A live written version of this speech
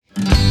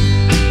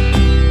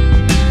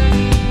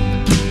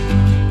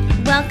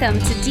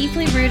Welcome to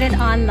Deeply Rooted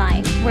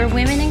Online, where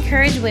women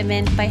encourage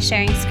women by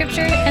sharing scripture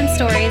and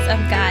stories of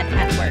God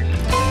at work.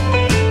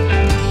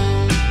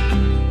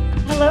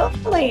 Hello,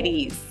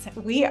 ladies.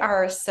 We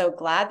are so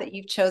glad that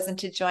you've chosen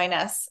to join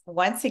us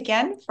once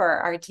again for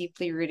our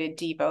Deeply Rooted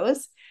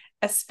Devos,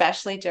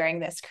 especially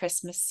during this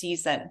Christmas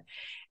season.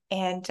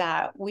 And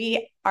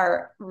we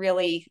are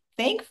really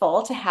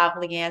thankful to have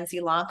LeaAnne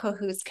Zilanko,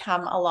 who's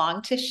come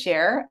along to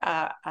share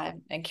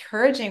an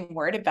encouraging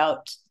word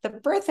about the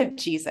birth of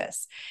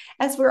Jesus.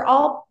 As we're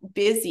all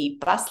busy,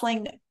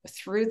 bustling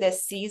through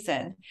this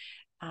season,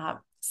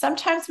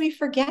 sometimes we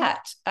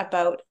forget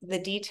about the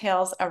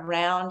details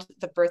around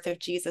the birth of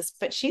Jesus,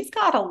 but she's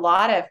got a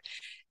lot of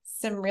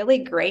some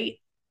really great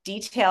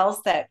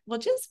details that will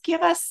just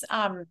give us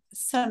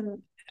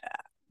some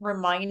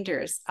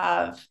reminders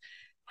of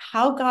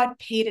how God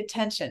paid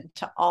attention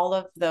to all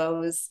of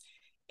those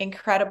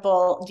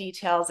incredible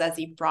details as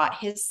he brought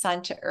his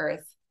son to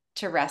earth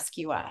to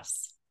rescue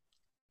us.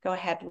 Go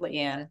ahead,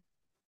 LeaAnne.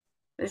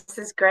 This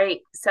is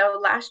great. So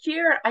last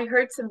year I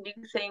heard some new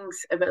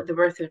things about the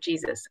birth of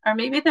Jesus, or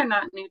maybe they're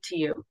not new to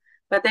you,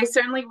 but they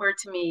certainly were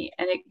to me.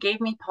 And it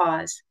gave me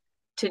pause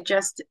to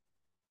just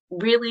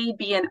really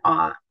be in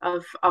awe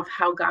of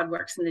how God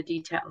works in the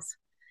details.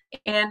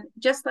 And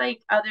just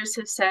like others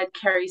have said,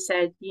 Carrie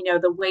said,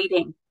 the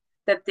waiting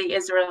that the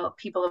Israel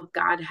people of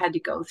God had to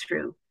go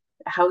through,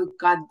 how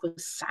God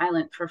was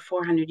silent for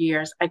 400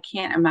 years. I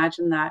can't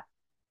imagine that.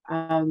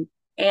 And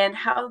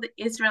how the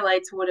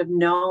Israelites would have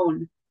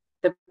known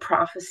the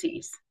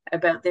prophecies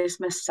about this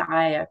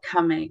Messiah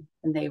coming,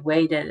 and they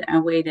waited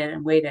and waited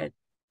and waited.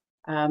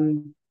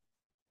 And,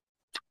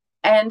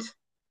 I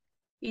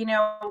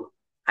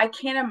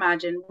can't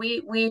imagine.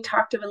 We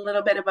talked a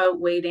little bit about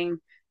waiting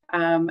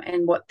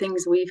and what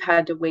things we've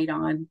had to wait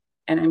on.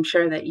 And I'm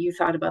sure that you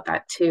thought about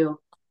that too.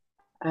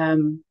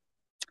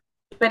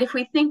 But if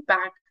we think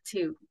back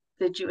to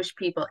the Jewish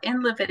people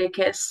in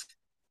Leviticus,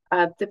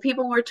 the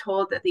people were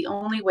told that the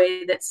only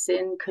way that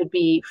sin could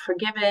be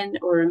forgiven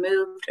or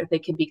removed, or they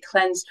could be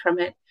cleansed from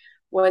it,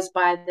 was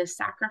by the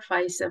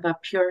sacrifice of a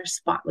pure,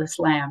 spotless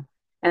lamb.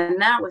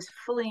 And that was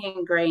fully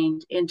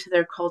ingrained into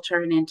their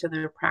culture and into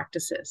their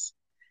practices.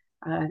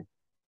 And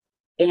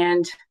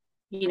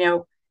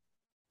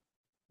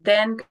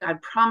then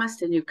God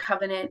promised a new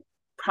covenant,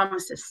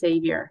 promised a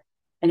savior.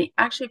 And he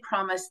actually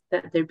promised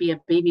that there'd be a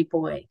baby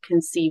boy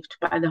conceived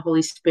by the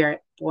Holy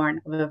Spirit,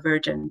 born of a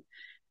virgin.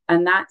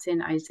 And that's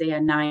in Isaiah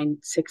 9,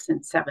 6,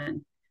 and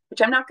 7,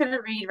 which I'm not going to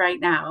read right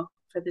now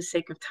for the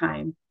sake of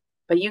time,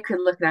 but you could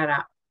look that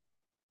up.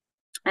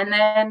 And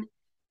then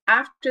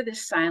after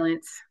this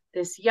silence,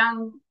 this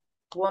young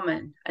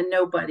woman, a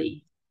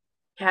nobody,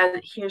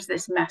 hears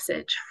this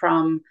message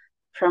from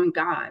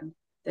God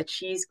that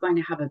she's going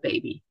to have a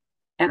baby.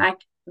 And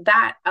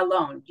that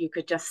alone, you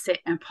could just sit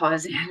and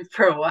pause in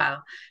for a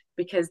while,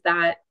 because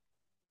that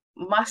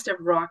must have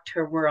rocked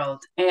her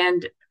world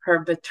and her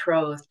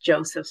betrothed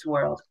Joseph's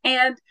world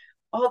and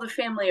all the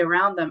family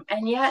around them.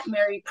 And yet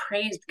Mary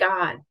praised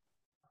God.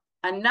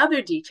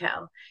 Another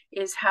detail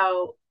is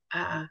how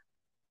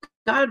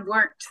God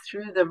worked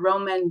through the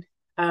Roman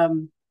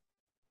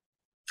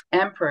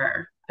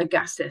emperor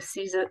Augustus,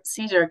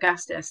 Caesar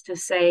Augustus, to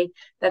say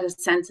that a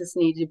census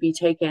needed to be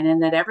taken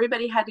and that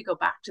everybody had to go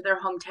back to their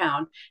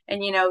hometown.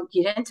 And, you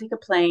didn't take a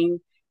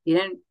plane, you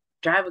didn't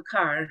drive a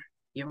car,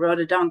 you rode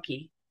a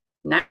donkey,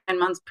 9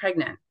 months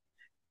pregnant,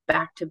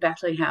 back to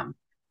Bethlehem,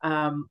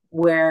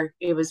 where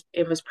it was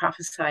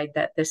prophesied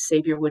that this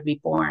Savior would be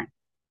born.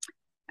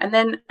 And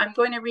then I'm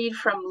going to read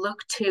from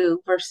Luke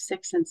 2, verse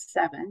 6 and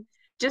 7.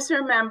 Just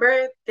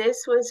remember,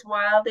 this was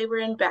while they were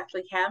in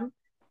Bethlehem.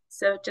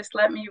 So just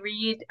let me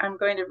read. I'm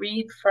going to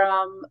read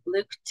from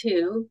Luke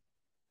 2,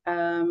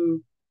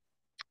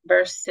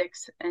 verse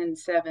 6 and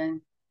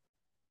 7.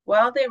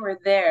 While they were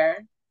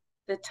there,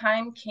 the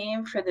time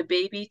came for the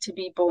baby to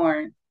be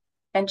born,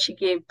 and she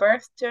gave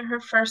birth to her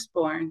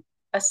firstborn,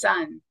 a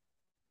son.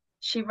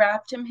 She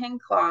wrapped him in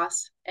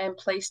cloths and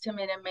placed him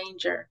in a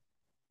manger,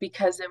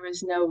 because there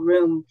was no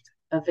room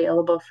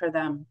available for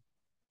them.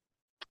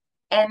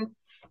 And,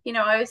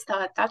 I always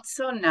thought, that's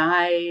so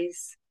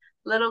nice.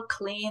 Little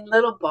clean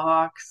little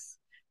box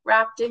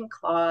wrapped in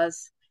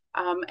cloths,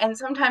 and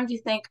sometimes you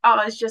think,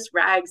 oh, it's just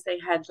rags they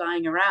had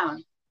lying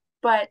around.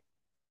 But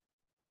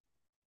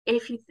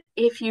if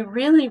you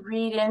really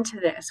read into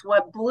this,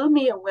 what blew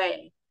me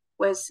away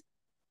was,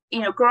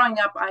 growing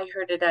up, I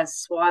heard it as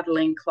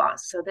swaddling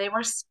cloths. So they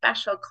were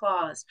special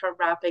cloths for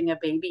wrapping a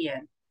baby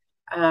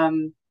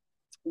in.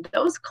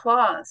 Those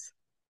cloths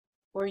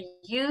were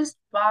used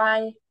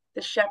by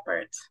the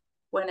shepherds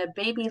when a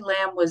baby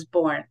lamb was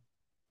born.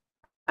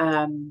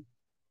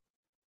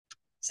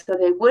 So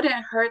they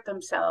wouldn't hurt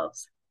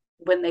themselves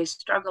when they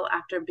struggle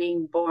after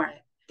being born.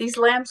 These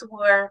lambs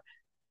were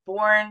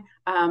born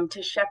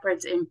to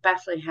shepherds in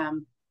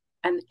Bethlehem.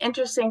 And the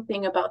interesting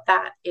thing about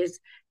that is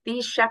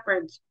these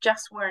shepherds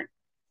just weren't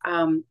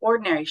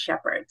ordinary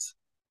shepherds.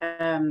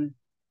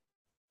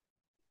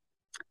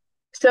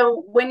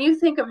 So when you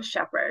think of a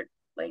shepherd,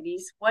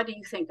 ladies, what do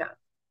you think of?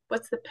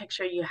 What's the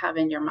picture you have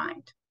in your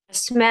mind?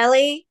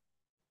 Smelly,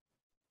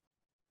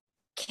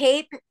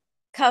 cape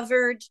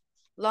covered,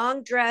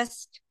 long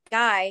dressed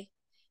guy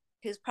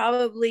who's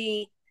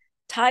probably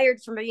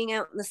tired from being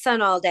out in the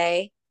sun all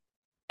day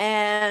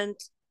and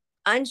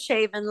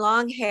unshaven,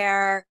 long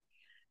hair,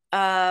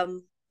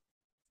 um,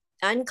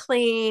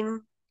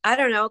 unclean. I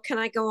don't know. Can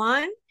I go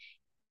on?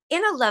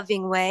 In a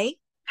loving way.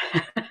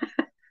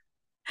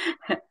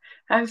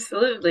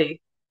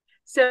 Absolutely.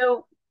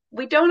 So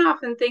we don't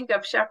often think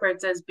of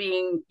shepherds as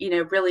being,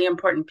 really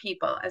important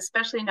people,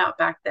 especially not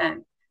back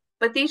then.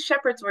 But these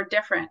shepherds were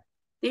different.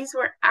 These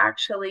were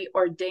actually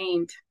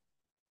ordained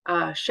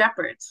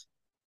shepherds.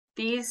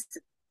 These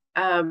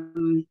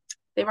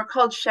they were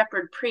called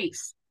shepherd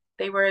priests.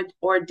 They were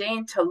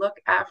ordained to look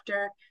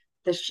after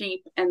the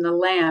sheep and the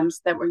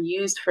lambs that were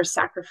used for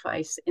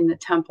sacrifice in the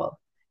temple.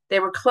 They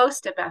were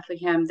close to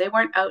Bethlehem. They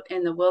weren't out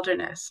in the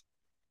wilderness.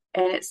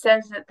 And it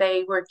says that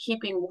they were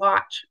keeping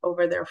watch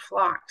over their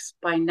flocks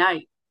by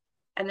night.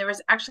 And there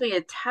was actually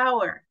a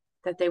tower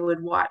that they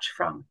would watch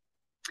from.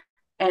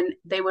 And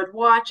they would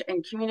watch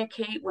and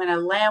communicate when a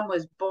lamb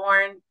was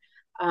born.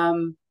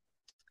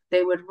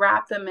 They would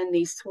wrap them in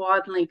these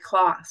swaddling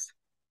cloths,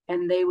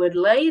 and they would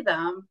lay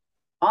them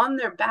on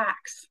their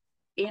backs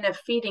in a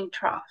feeding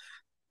trough,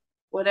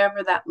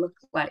 whatever that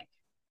looked like.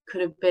 Could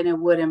have been a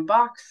wooden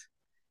box.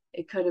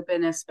 It could have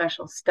been a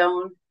special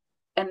stone.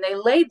 And they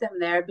laid them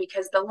there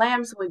because the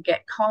lambs would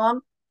get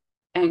calm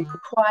and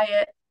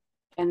quiet,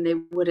 and they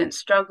wouldn't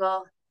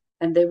struggle,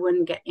 and they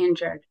wouldn't get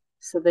injured.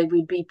 So they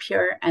would be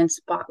pure and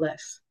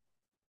spotless.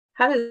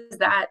 How does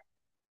that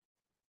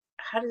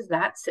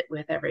sit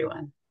with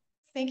everyone?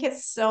 I think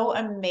it's so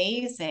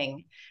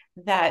amazing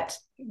that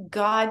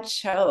God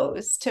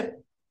chose to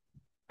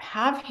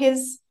have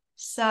his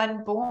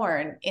son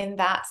born in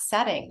that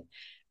setting,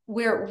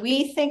 where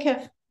we think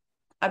of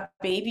a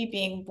baby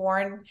being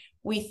born,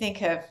 we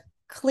think of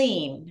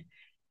clean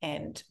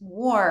and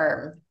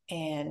warm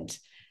and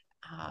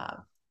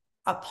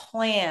a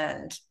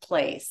planned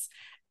place.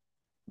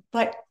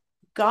 But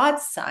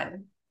God's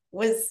son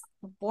was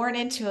born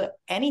into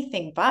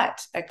anything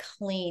but a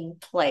clean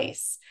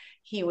place.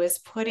 He was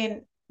put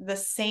in the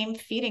same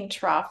feeding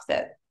trough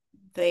that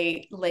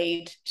they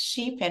laid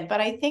sheep in.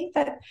 But I think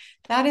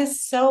that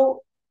is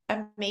so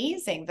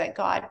amazing that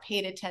God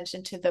paid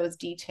attention to those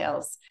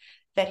details,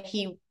 that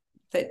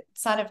the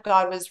Son of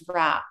God was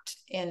wrapped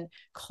in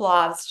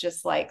cloths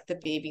just like the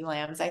baby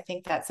lambs. I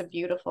think that's a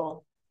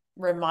beautiful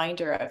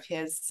reminder of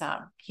his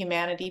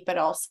humanity, but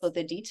also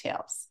the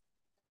details.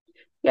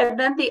 Yeah,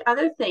 then the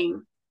other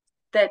thing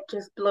that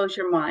just blows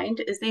your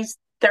mind is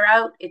they're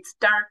out, it's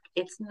dark,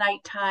 it's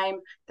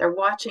nighttime, they're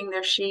watching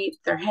their sheep,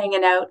 they're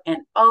hanging out, and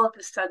all of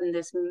a sudden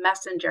this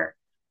messenger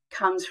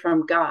comes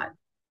from God.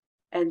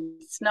 And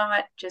it's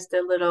not just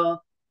a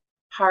little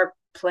harp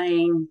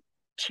playing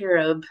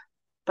cherub,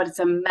 but it's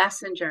a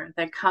messenger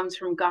that comes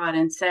from God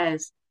and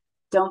says,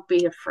 don't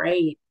be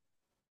afraid,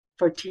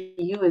 for to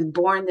you is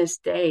born this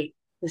day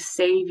the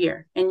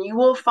Savior, and you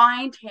will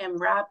find him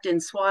wrapped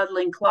in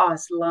swaddling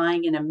cloths,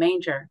 lying in a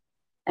manger.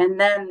 And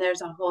then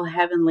there's a whole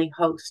heavenly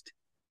host,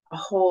 a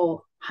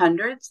whole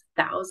hundreds,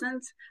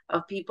 thousands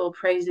of people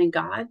praising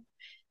God.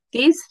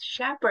 These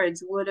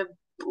shepherds would have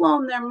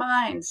blown their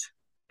minds,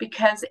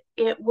 because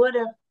it would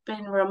have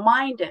been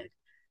reminded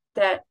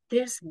that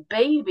this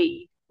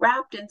baby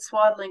wrapped in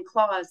swaddling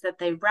cloths that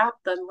they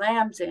wrapped the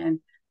lambs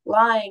in,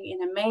 lying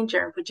in a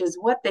manger, which is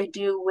what they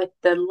do with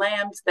the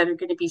lambs that are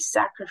going to be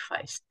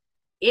sacrificed,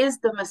 is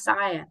the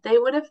Messiah. They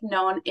would have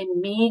known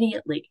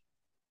immediately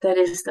that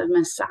is the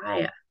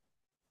Messiah.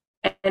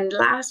 And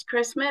last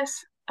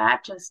Christmas,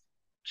 that just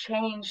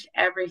changed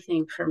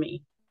everything for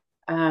me.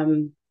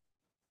 And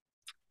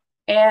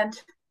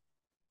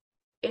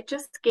it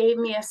just gave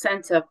me a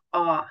sense of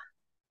awe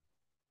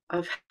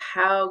of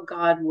how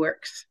God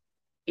works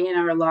in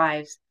our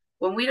lives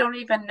when we don't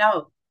even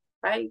know,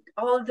 right?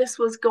 All of this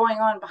was going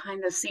on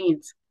behind the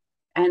scenes,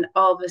 and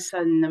all of a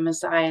sudden the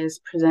Messiah is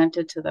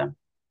presented to them.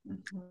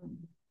 Mm-hmm.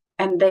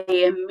 And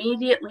they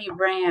immediately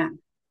ran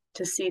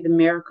to see the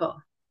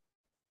miracle.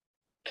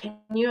 Can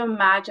you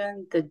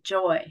imagine the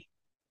joy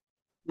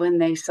when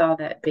they saw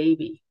that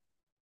baby?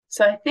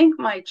 So I think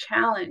my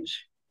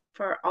challenge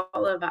for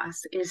all of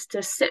us is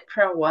to sit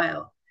for a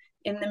while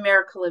in the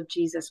miracle of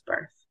Jesus'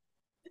 birth.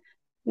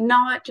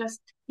 Not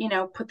just,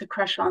 put the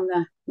crush on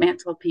the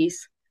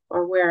mantelpiece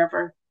or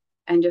wherever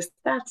and just,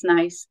 that's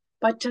nice,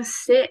 but to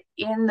sit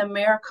in the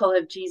miracle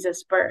of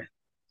Jesus' birth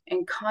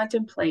and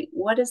contemplate,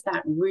 what does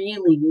that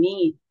really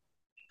mean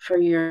for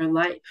your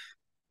life?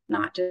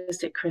 Not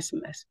just at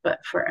Christmas, but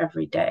for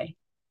every day.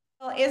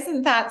 Well,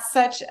 isn't that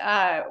such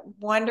a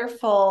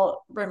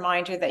wonderful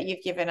reminder that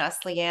you've given us,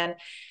 LeaAnne?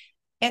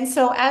 And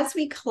so as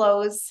we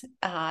close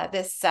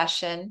this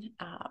session,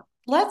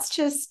 let's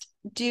just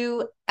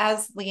do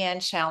as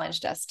LeaAnne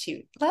challenged us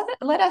to.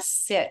 Let us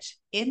sit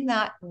in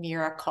that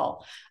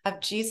miracle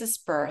of Jesus'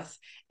 birth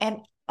and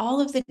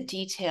all of the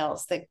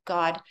details that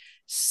God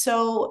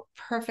so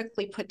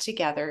perfectly put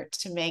together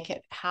to make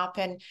it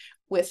happen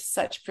with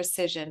such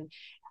precision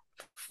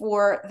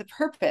for the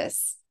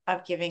purpose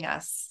of giving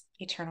us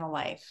eternal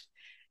life.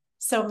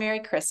 So Merry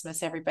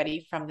Christmas,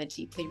 everybody, from the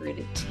Deeply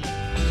Rooted team.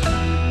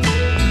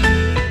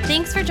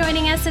 Thanks for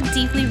joining us at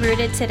Deeply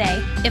Rooted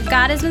today. If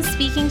God has been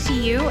speaking to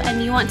you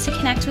and you want to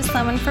connect with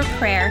someone for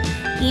prayer,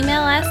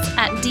 email us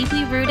at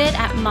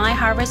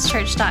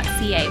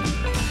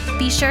deeplyrooted@myharvestchurch.ca.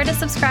 Be sure to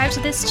subscribe to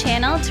this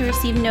channel to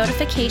receive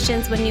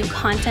notifications when new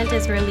content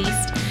is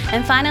released.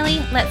 And finally,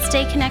 let's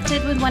stay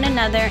connected with one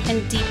another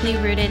and deeply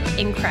rooted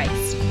in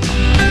Christ.